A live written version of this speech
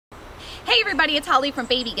Hey everybody, it's Holly from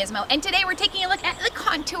Baby Gizmo, and today we're taking a look at the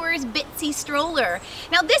Contours Bitsy stroller.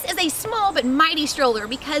 Now this is a small but mighty stroller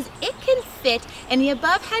because it can fit in the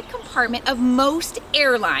above head compartment of most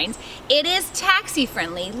airlines. It is taxi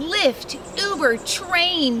friendly, Lyft, Uber,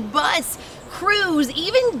 train, bus, cruise,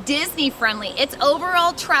 even Disney friendly. It's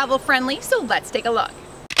overall travel friendly, so let's take a look.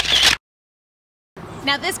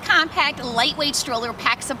 Now this compact, lightweight stroller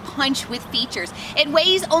packs a punch with features. It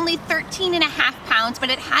weighs only 13.5 pounds, but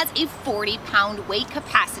it has a 40-pound weight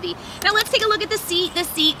capacity. Now let's take a look at the seat. The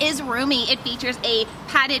seat is roomy. It features a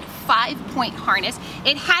padded 5-point harness.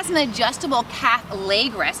 It has an adjustable calf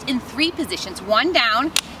leg rest in 3 positions, one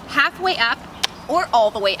down, halfway up, or all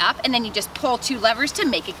the way up, and then you just pull 2 levers to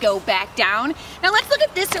make it go back down. Now let's look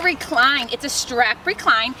at this recline. It's a strap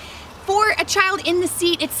recline. For a child in the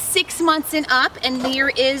seat, it's 6 months and up, and there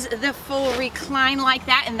is the full recline like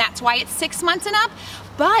that, and that's why it's 6 months and up.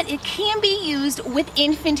 But it can be used with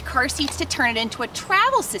infant car seats to turn it into a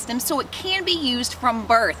travel system, so it can be used from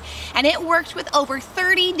birth. And it works with over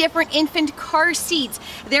 30 different infant car seats.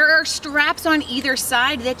 There are straps on either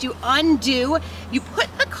side that you undo. You put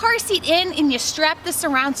the car seat in and you strap this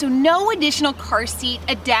around, so no additional car seat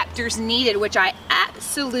adapters needed, which I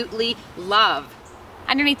absolutely love.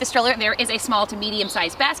 Underneath the stroller, there is a small to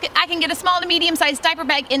medium-sized basket. I can get a small to medium-sized diaper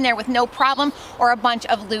bag in there with no problem, or a bunch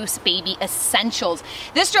of loose baby essentials.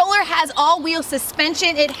 This stroller has all-wheel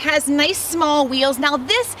suspension. It has nice small wheels. Now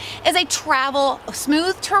this is a travel,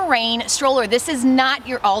 smooth terrain stroller. This is not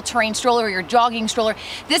your all-terrain stroller or your jogging stroller.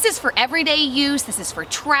 This is for everyday use. This is for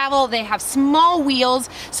travel. They have small wheels,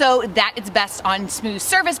 so that is best on smooth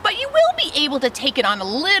surface, but you will be able to take it on a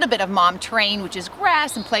little bit of mom terrain, which is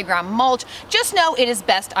grass and playground mulch. Just know it is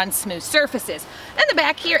best on smooth surfaces. In the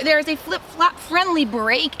back here, there is a flip-flop friendly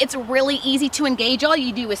brake. It's really easy to engage. All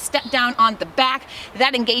you do is step down on the back,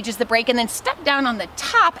 that engages the brake, and then step down on the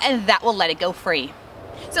top, and that will let it go free.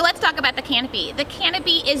 So let's talk about the canopy. The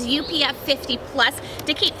canopy is UPF 50 plus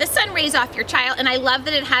to keep the sun rays off your child, and I love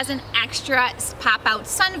that it has an extra pop-out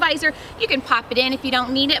sun visor. You can pop it in if you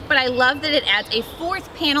don't need it, but I love that it adds a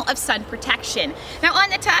 4th panel of sun protection. Now on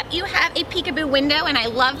the top, you have a peekaboo window, and I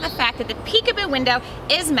love the fact that the peekaboo window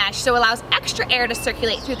is mesh, so it allows extra air to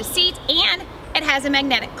circulate through the seats, and it has a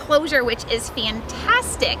magnetic closure, which is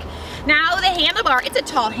fantastic. Now the handlebar, it's a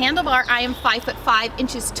tall handlebar. I am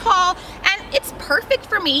 5'5" tall, and it's perfect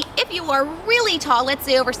for me. If you are really tall, let's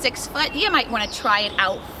say over 6 foot, you might want to try it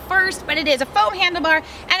out first, but it is a foam handlebar,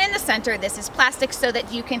 and in the center this is plastic so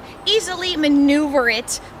that you can easily maneuver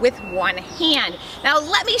it with one hand. Now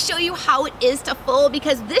let me show you how it is to fold,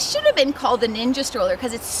 because this should have been called the Ninja stroller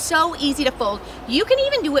because it's so easy to fold. You can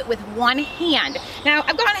even do it with one hand. Now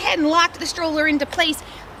I've gone ahead and locked the stroller into place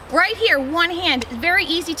right here, one hand. It's very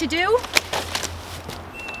easy to do.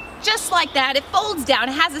 Just like that, it folds down.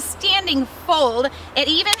 It has a standing fold. It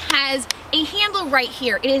even has a handle right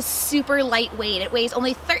here. It is super lightweight. It weighs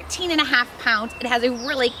only 13.5 pounds. It has a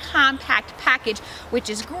really compact package,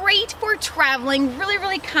 which is great for traveling. Really,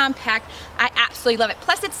 really compact. I absolutely love it.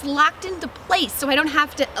 Plus, it's locked into place, so I don't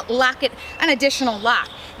have to lock it an additional lock.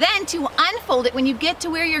 Then to unfold it, when you get to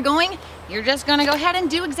where you're going, you're just gonna go ahead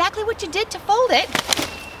and do exactly what you did to fold it.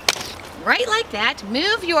 Right like that.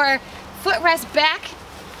 Move your footrest back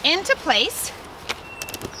into place,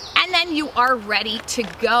 and then you are ready to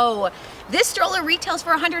go. This stroller retails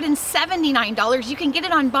for $179. You can get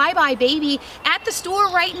it on Bye Bye Baby at the store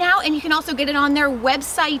right now, and you can also get it on their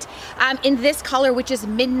website in this color, which is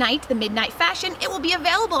Midnight, the Midnight Fashion. It will be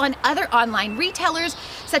available on other online retailers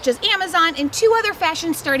such as Amazon and 2 other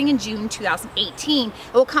fashions starting in June 2018.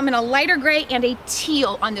 It will come in a lighter gray and a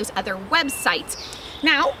teal on those other websites.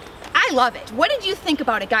 Now, I love it. What did you think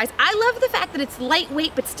about it, guys? I love the fact that it's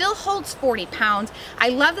lightweight but still holds 40 pounds. I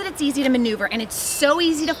love that it's easy to maneuver, and it's so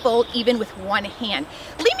easy to fold even with one hand.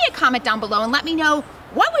 Leave me a comment down below and let me know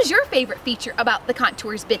what was your favorite feature about the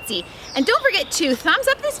Contours Bitsy. And don't forget to thumbs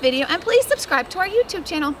up this video, and please subscribe to our YouTube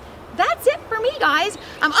channel. That's it for me, guys.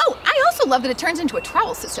 Oh, I also love that it turns into a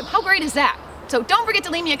travel system. How great is that? So don't forget to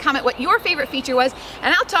leave me a comment what your favorite feature was,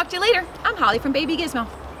 and I'll talk to you later. I'm Holly from Baby Gizmo.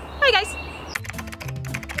 Bye, guys.